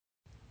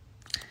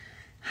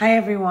Hi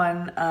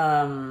everyone.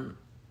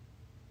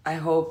 I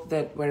hope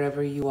that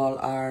wherever you all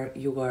are,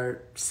 you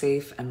are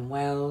safe and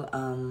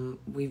well.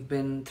 We've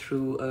been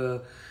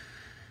through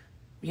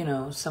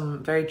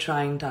some very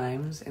trying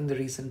times in the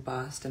recent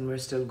past, and we're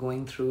still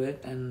going through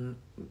it. And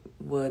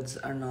words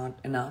are not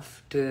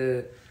enough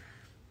to,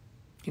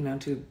 you know,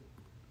 to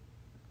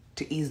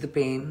ease the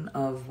pain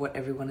of what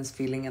everyone is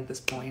feeling at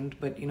this point.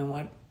 But you know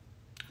what?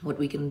 What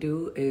we can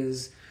do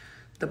is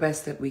the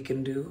best that we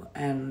can do,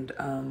 and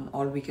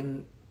all we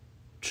can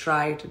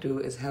try to do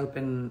is help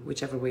in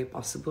whichever way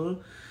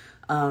possible.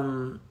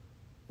 The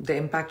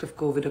impact of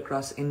COVID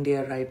across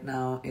India right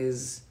now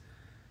is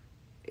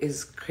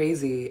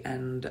crazy,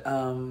 and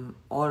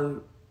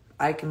all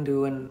I can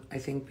do, and I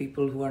think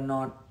people who are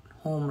not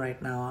home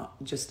right now,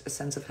 just a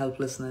sense of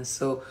helplessness.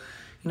 So,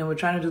 we're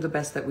trying to do the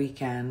best that we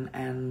can,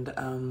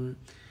 and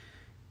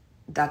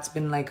that's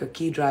been like a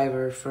key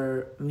driver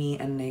for me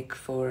and Nick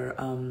for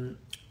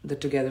the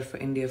Together for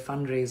India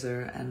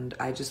fundraiser. And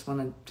I just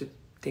wanted to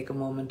take a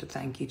moment to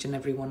thank each and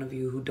every one of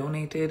you who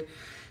donated,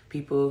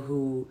 people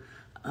who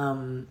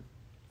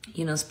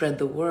spread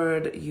the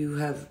word. You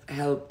have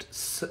helped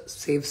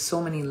save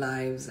so many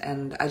lives,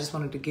 and I just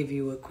wanted to give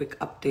you a quick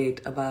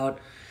update about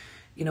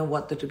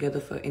what the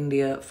Together for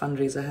India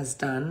fundraiser has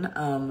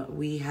done.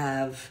 We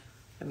have,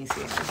 let me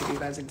see, I'll give you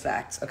guys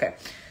exacts. Okay,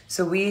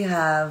 so we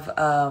have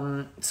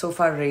so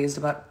far raised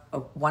about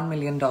 $1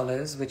 million,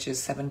 which is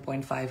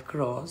 7.5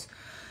 crores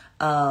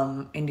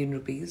Indian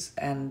rupees,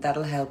 and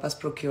that'll help us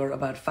procure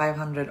about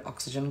 500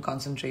 oxygen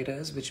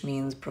concentrators, which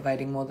means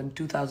providing more than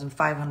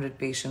 2,500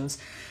 patients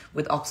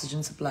with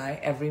oxygen supply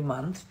every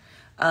month.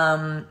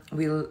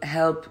 We'll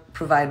help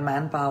provide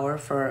manpower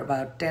for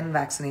about 10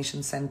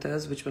 vaccination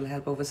centers, which will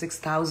help over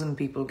 6,000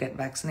 people get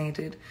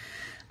vaccinated.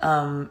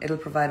 It'll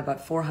provide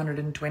about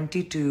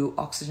 422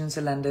 oxygen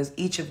cylinders,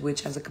 each of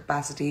which has a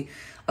capacity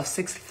of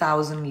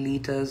 6,000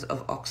 liters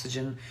of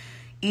oxygen.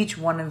 Each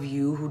one of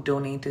you who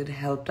donated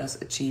helped us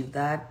achieve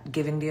that.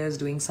 Give India is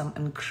doing some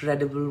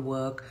incredible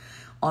work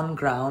on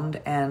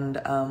ground, and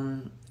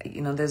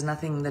there's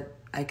nothing that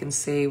I can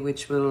say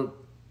which will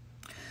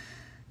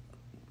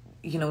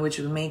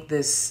make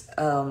this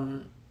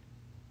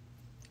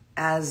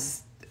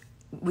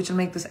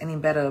any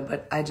better.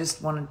 But I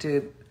just wanted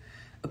to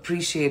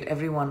appreciate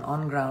everyone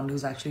on ground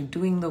who's actually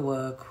doing the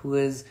work, who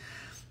is,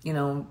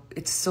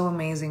 it's so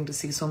amazing to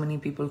see so many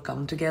people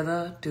come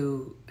together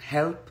to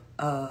help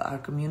our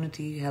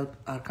community, help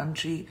our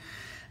country,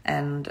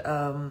 and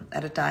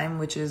at a time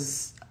which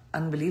is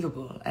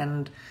unbelievable.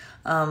 And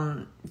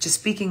just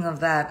speaking of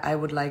that, I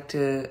would like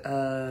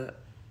to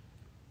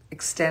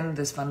extend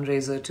this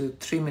fundraiser to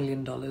 $3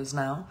 million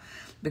now,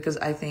 because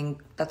I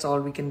think that's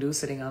all we can do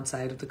sitting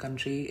outside of the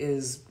country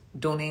is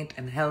donate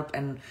and help.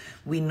 And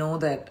we know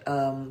that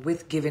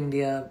with Give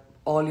India,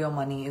 all your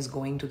money is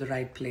going to the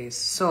right place.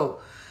 So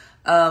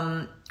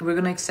we're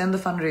going to extend the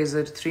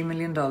fundraiser to $3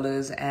 million,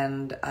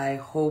 and I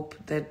hope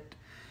that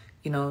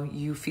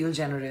you feel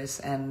generous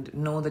and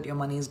know that your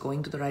money is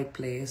going to the right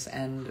place.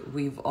 And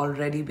we've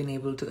already been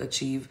able to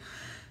achieve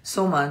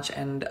so much,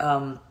 and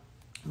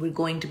we're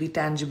going to be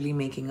tangibly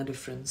making a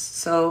difference.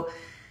 So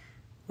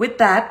with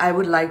that, I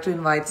would like to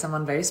invite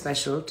someone very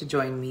special to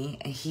join me.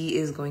 He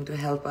is going to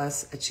help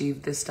us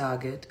achieve this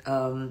target.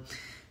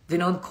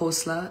 Vinod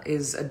Khosla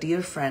is a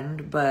dear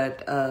friend,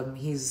 but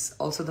he's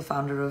also the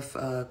founder of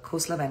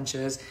Khosla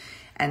Ventures,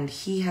 and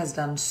he has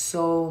done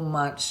so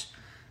much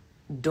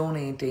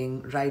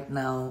donating right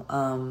now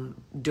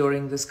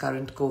during this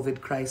current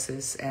COVID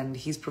crisis, and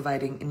he's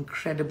providing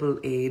incredible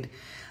aid.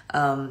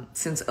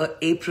 Since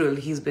April,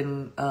 he's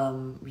been,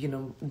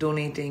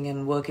 donating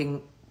and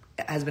working,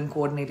 has been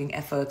coordinating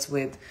efforts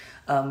with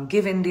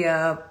Give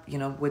India,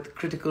 with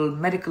critical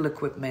medical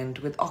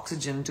equipment, with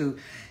oxygen to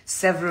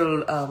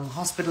several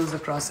hospitals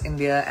across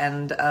India.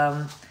 And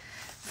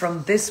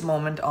from this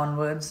moment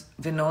onwards,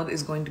 Vinod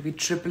is going to be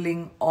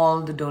tripling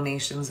all the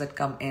donations that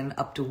come in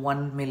up to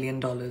 $1 million.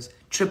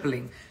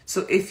 Tripling.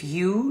 So if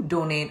you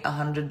donate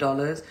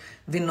 $100,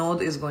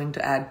 Vinod is going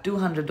to add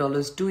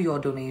 $200 to your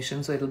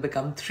donation, so it'll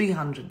become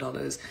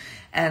 $300.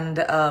 And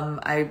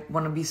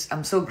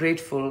I'm so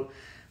grateful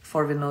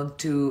for Vinod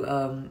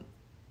to,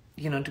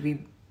 to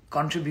be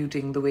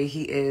contributing the way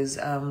he is.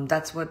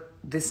 That's what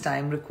this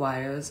time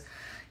requires,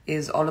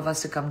 is all of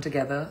us to come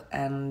together,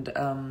 and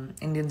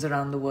Indians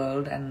around the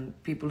world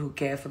and people who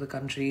care for the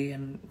country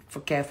and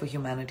care for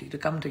humanity to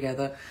come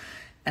together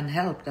and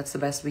help. That's the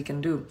best we can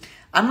do.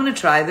 I'm going to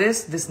try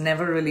this. This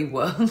never really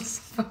works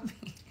for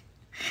me.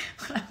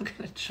 But I'm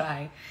going to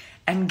try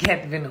and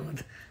get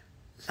Vinod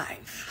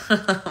live.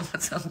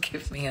 So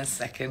give me a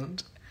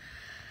second.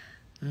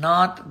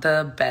 Not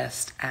the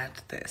best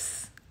at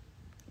this,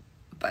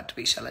 but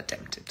we shall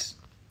attempt it.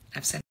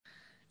 I've sent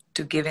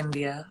to Give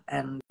India,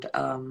 and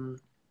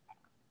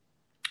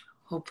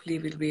hopefully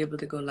we'll be able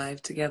to go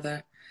live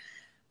together.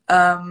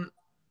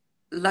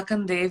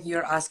 Lakan Dev,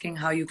 you're asking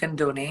how you can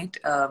donate.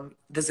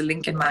 There's a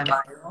link in my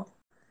bio.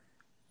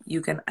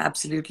 you can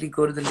absolutely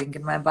go to the link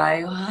in my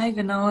bio. Hi,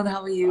 Vinod.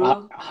 How are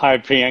you? Hi,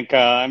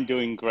 Priyanka. I'm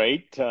doing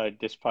great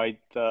despite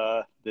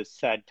this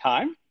sad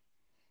time.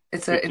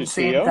 It's an Good to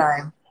see insane you.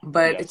 time,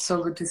 but it's Yes.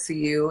 so good to see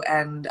you.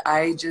 And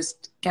I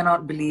just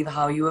cannot believe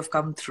how you have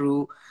come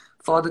through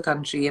for the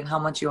country and how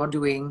much you're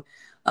doing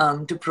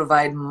to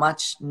provide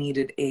much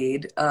needed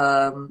aid.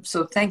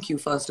 So thank you,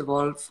 first of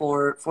all,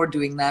 for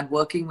doing that,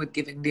 working with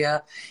Give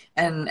India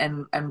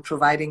and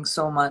providing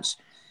so much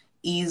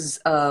ease.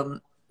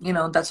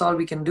 That's all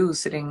we can do,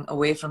 sitting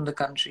away from the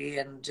country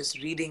and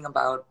just reading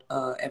about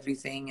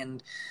everything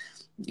and,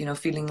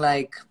 feeling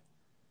like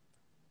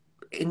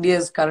India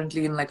is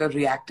currently in like a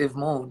reactive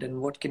mode,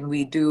 and what can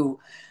we do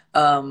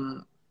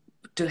um,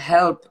 to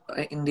help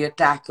India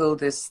tackle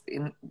this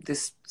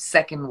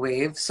second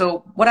wave?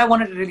 So, what I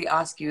wanted to really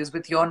ask you is,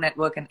 with your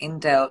network and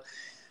intel,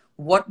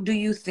 what do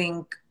you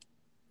think?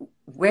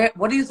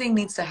 What do you think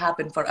needs to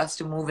happen for us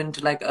to move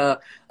into like a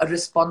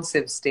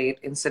responsive state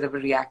instead of a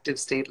reactive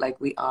state like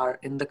we are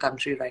in the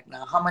country right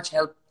now? How much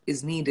help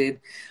is needed?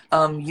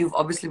 You've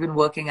obviously been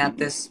working at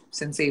this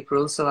since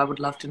April, so I would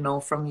love to know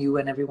from you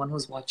and everyone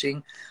who's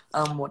watching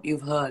what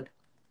you've heard.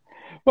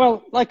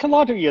 Well, like a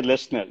lot of your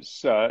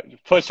listeners,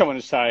 first I want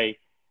to say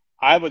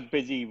I was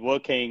busy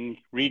working,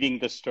 reading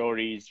the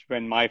stories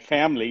when my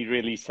family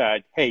really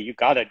said, "Hey, you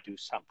got to do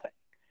something."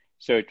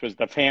 So it was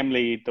the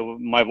family,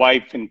 my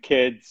wife and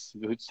kids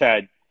who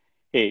said,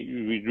 "Hey,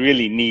 we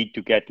really need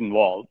to get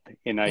involved."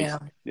 And Yeah,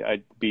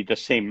 I'd be the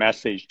same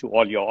message to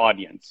all your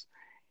audience.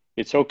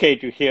 It's okay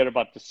to hear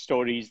about the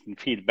stories and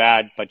feel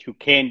bad, but you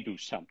can do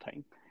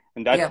something.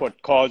 And that's yeah,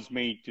 what caused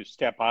me to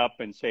step up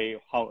and say,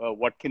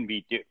 what can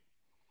we do?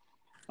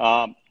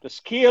 The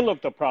scale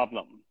of the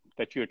problem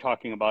that you're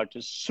talking about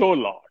is so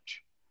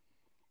large.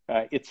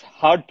 It's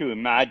hard to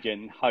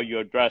imagine how you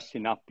address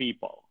enough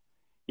people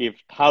if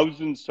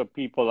thousands of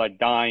people are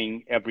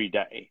dying every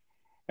day.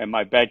 And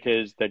my bet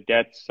is the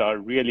deaths are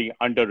really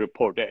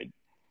underreported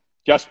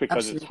just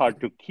because it's absolutely. hard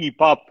to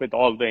keep up with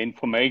all the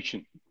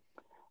information.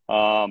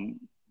 Um,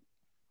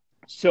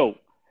 so,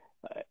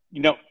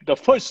 the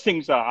first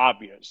things are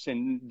obvious,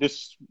 and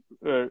this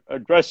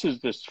addresses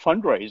this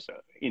fundraiser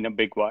in a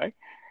big way.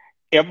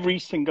 Every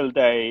single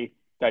day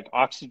that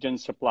oxygen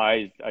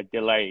supplies are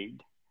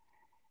delayed,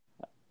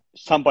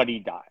 somebody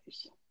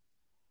dies.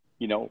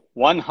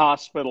 One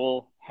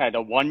hospital had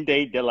a 1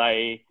 day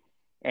delay,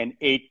 and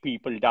 8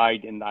 people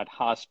died in that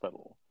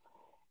hospital.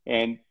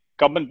 And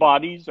government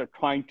bodies are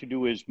trying to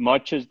do as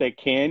much as they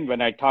can.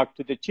 When I talked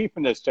to the chief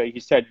minister, he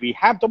said, "We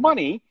have the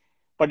money,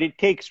 but it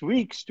takes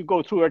weeks to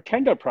go through a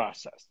tender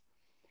process.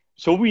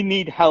 So we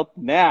need help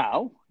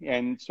now."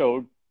 And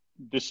so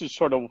this is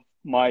sort of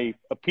my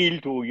appeal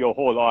to your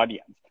whole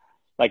audience.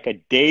 Like a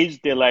day's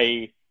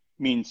delay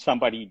means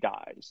somebody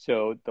dies.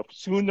 So the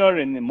sooner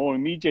and the more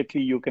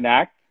immediately you can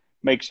act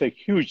makes a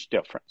huge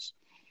difference.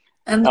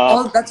 And Uh,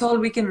 all that's all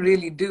we can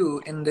really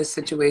do in this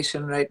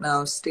situation right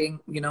now, staying,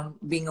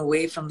 being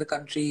away from the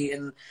country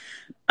and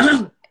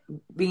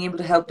being able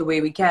to help the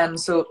way we can.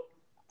 So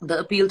the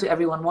appeal to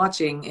everyone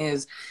watching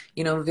is,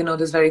 Vinod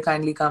has very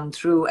kindly come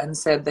through and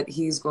said that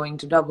he's going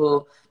to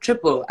double,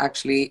 triple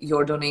actually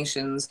your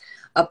donations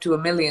up to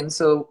 1 million.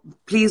 So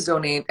please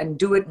donate and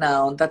do it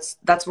now.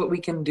 That's what we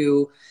can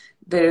do.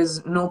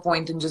 There's no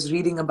point in just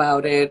reading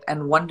about it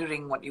and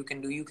wondering what you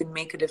can do. You can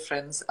make a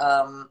difference.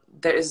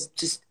 There is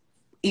just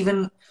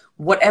even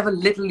whatever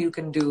little you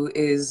can do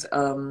is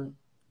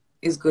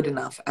good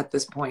enough at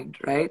this point,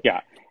 right?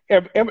 yeah,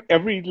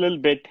 every little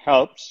bit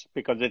helps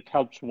because it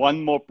helps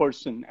one more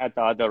person at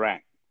the other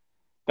end.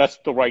 That's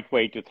the right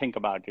way to think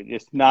about it.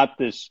 It's not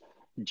this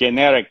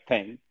generic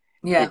thing.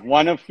 If Yeah,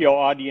 one of your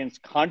audience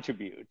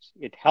contributes,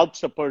 it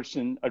helps a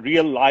person, a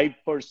real live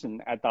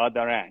person at the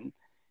other end.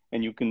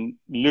 And you can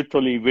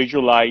literally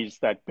visualize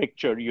that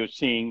picture you're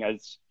seeing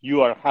as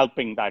you are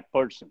helping that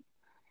person.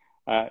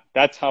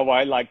 That's how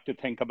I like to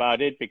think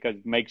about it because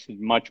it makes it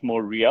much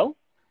more real.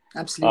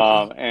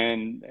 absolutely.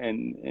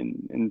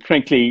 And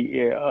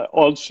frankly,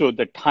 also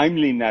the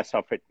timeliness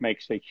of it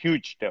makes a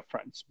huge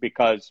difference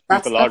because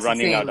That's people are that's the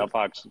running out thing. of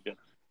oxygen.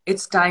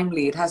 It's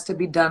timely. It has to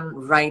be done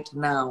right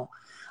now.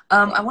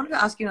 I Right. wanted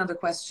to ask you another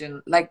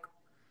question. Like,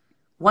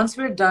 once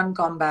we're done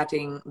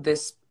combating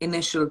this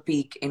initial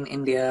peak in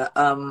India,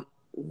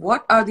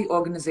 what are the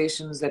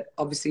organizations that,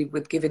 obviously,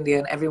 with Give India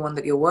and everyone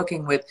that you're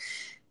working with,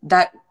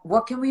 that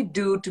what can we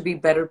do to be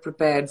better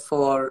prepared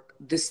for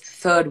this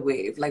third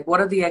wave? Like, what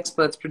are the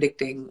experts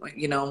predicting?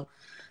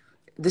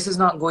 This is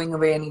not going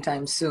away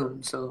anytime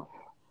soon. So,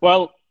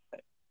 Well,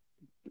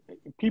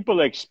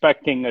 people are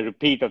expecting a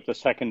repeat of the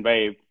second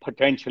wave,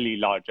 potentially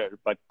larger,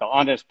 but the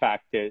honest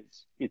fact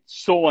is it's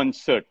so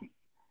uncertain.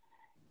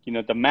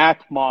 The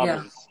math yeah,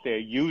 models they're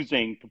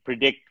using to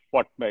predict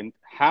what might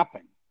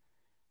happen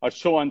are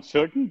so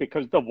uncertain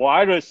because the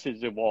virus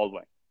is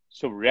evolving.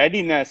 So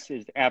readiness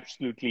is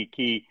absolutely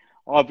key.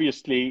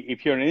 Obviously,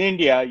 if you're in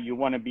India, you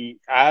want to be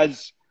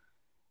as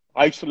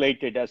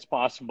isolated as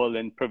possible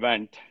and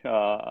prevent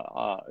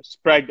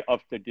spread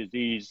of the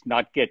disease,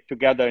 not get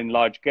together in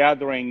large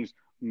gatherings,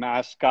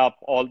 mask up,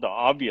 all the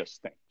obvious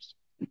things.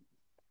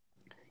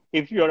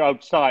 if you're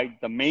outside,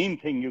 the main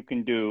thing you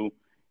can do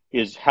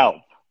is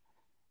help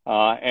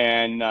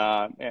and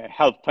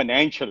help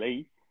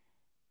financially,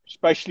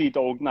 especially the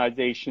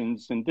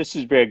organizations. And this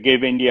is where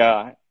Give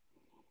India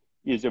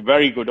is a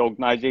very good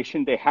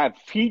organization. They have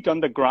feet on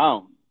the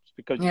ground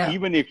because Yeah.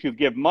 even if you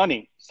give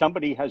money,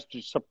 somebody has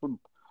to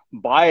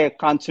buy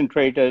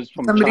concentrators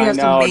from Somebody has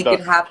to China or make the,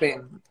 it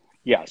happen.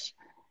 yes,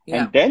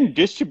 Yeah. and then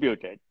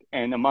distribute it.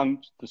 And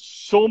amongst the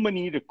so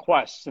many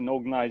requests an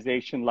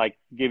organization like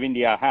Give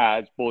India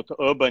has, both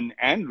urban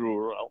and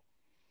rural,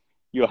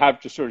 you have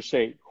to sort of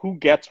say who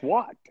gets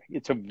what.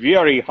 It's a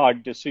very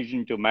hard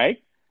decision to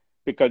make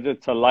because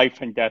it's a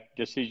life and death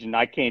decision.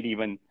 I can't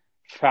even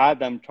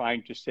fathom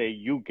trying to say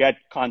you get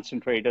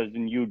concentrators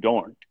and you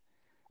don't.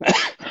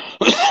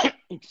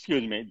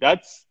 Excuse me.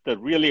 That's the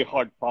really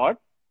hard part.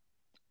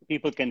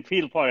 People can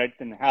feel for it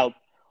and help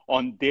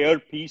on their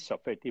piece of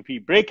it. If we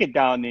break it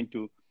down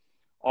into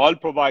all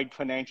provide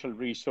financial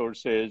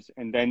resources,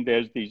 and then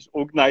there's these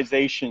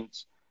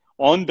organizations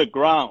on the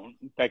ground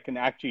that can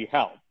actually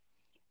help.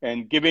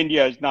 And Give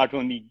India is not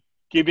only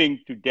giving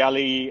to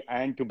Delhi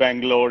and to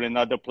Bangalore and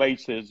other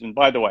places. And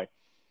by the way,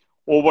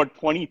 over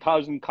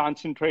 20,000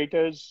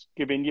 concentrators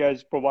Give India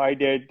has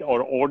provided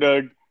or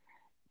ordered,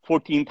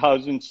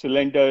 14,000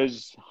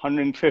 cylinders,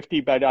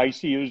 150 bed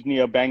ICUs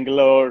near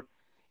Bangalore.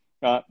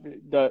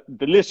 The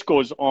list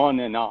goes on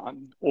and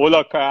on.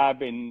 Ola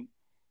Cab in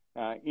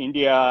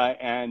India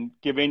and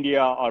Give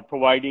India are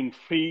providing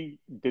free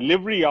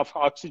delivery of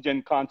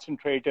oxygen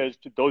concentrators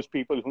to those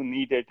people who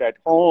need it at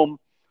home.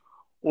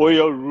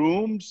 Oyo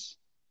Rooms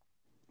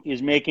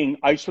is making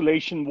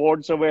isolation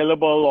wards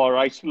available or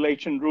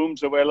isolation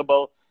rooms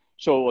available.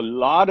 So a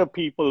lot of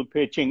people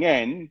pitching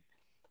in,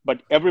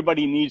 but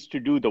everybody needs to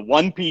do the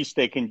one piece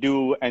they can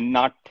do and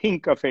not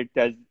think of it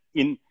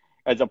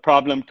as a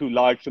problem too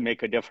large to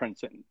make a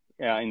difference in.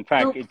 In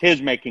fact, So, it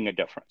is making a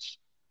difference.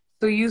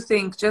 so you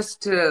think,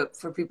 just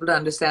for people to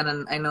understand,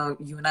 and I know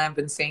you and I have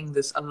been saying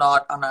this a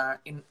lot on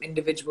our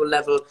individual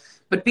level,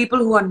 but people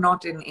who are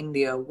not in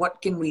India,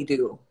 what can we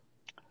do?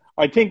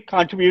 I think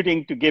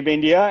contributing to Give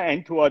India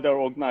and to other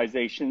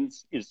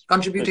organizations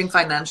Contributing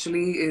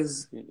financially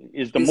is the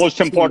is most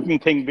key.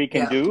 important thing we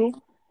can Yeah. do,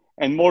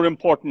 and more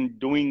important,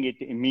 doing it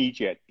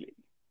immediately.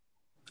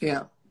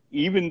 Yeah.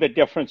 Even the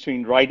difference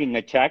between writing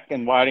a check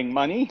and wiring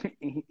money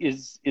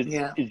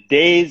Yeah. is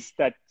days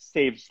that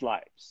saves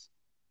lives.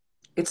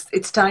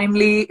 It's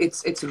timely,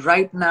 it's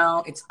right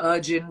now, it's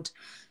urgent,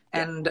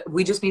 Yeah. and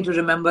we just need to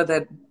remember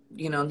that,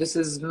 this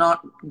is not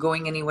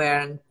going anywhere,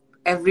 and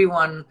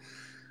everyone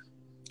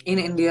in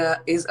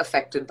India is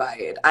affected by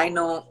it. I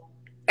know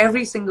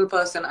every single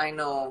person I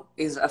know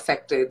is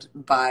affected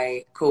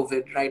by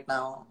COVID right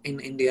now in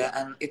India,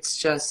 and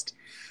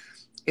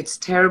it's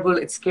terrible,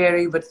 it's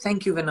scary, but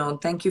thank you,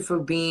 Vinod. Thank you for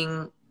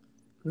being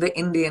the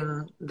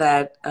Indian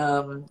that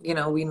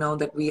we know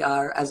that we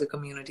are as a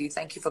community.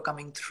 Thank you for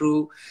coming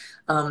through.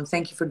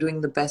 Thank you for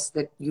doing the best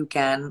that you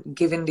can.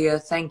 Give India,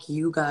 thank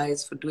you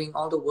guys for doing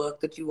all the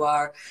work that you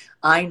are.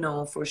 I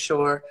know for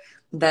sure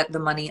that the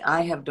money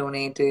I have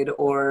donated,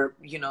 or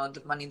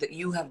the money that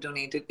you have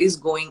donated, is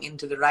going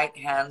into the right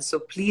hands. So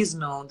please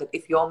know that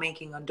if you're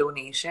making a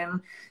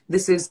donation,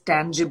 this is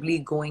tangibly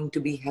going to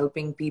be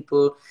helping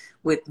people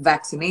with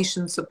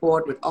vaccination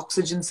support, with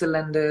oxygen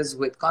cylinders,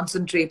 with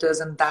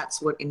concentrators, and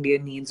that's what India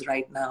needs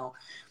right now.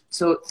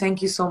 So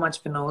thank you so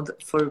much, Vinod,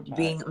 for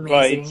being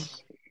Well, amazing.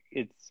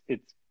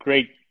 it's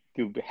great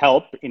to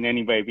help in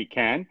any way we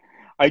can.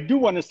 I do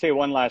want to say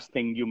one last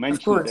thing. You Of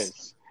mentioned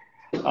course.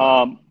 this.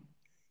 Um,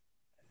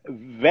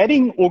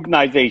 Vetting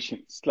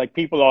organizations, like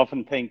people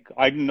often think,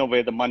 I don't know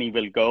where the money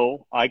will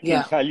go. I can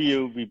Yeah. tell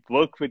you, we've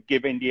worked with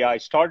Give India. I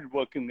started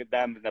working with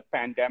them when the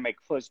pandemic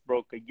first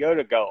broke a year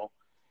ago.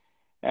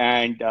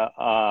 And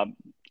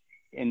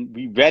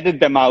we vetted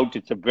them out.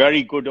 It's a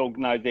very good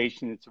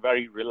organization. It's a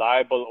very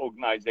reliable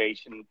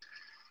organization.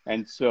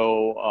 And so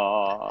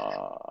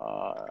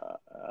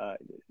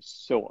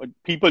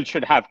people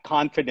should have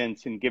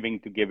confidence in giving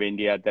to Give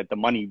India that the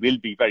money will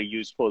be very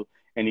useful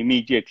and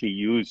immediately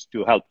used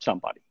to help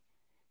somebody.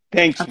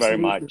 Thanks very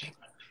Absolutely. much.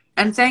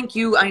 And thank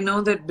you. I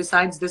know that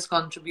besides this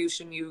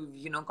contribution, you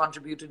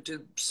contributed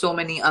to so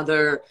many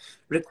other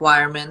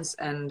requirements.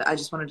 And I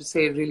just wanted to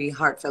say a really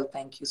heartfelt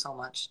thank you so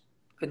much,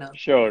 Vinod.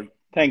 Sure.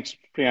 Thanks,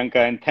 Priyanka,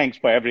 and thanks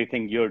for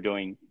everything you're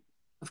doing.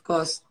 Of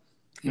course,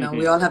 we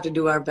Hmm. all have to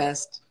do our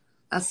best.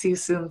 I'll see you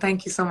soon.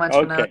 Thank you so much,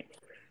 Vinod. Okay.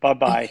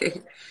 Bye-bye.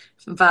 Okay.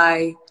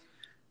 Bye.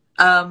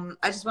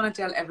 I just want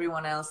to tell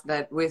everyone else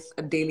that with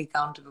a daily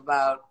count of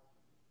about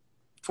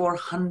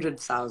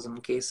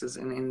 400,000 cases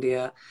in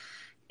India,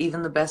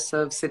 even the best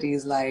served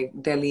cities like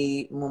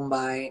Delhi,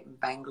 Mumbai,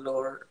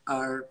 Bangalore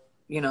are,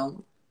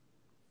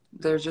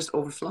 they're just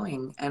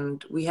overflowing.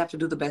 And we have to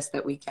do the best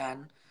that we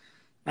can.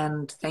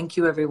 And thank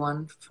you,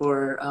 everyone,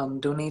 for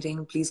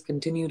donating. Please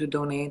continue to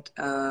donate.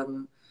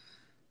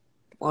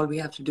 All we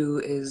have to do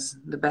is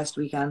the best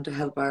we can to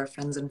help our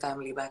friends and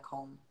family back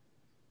home.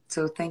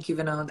 So thank you,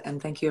 Vinod,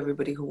 and thank you,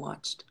 everybody who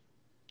watched.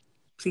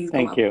 Please go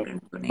Thank out you. there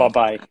and donate.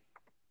 Bye-bye.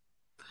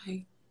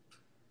 Bye.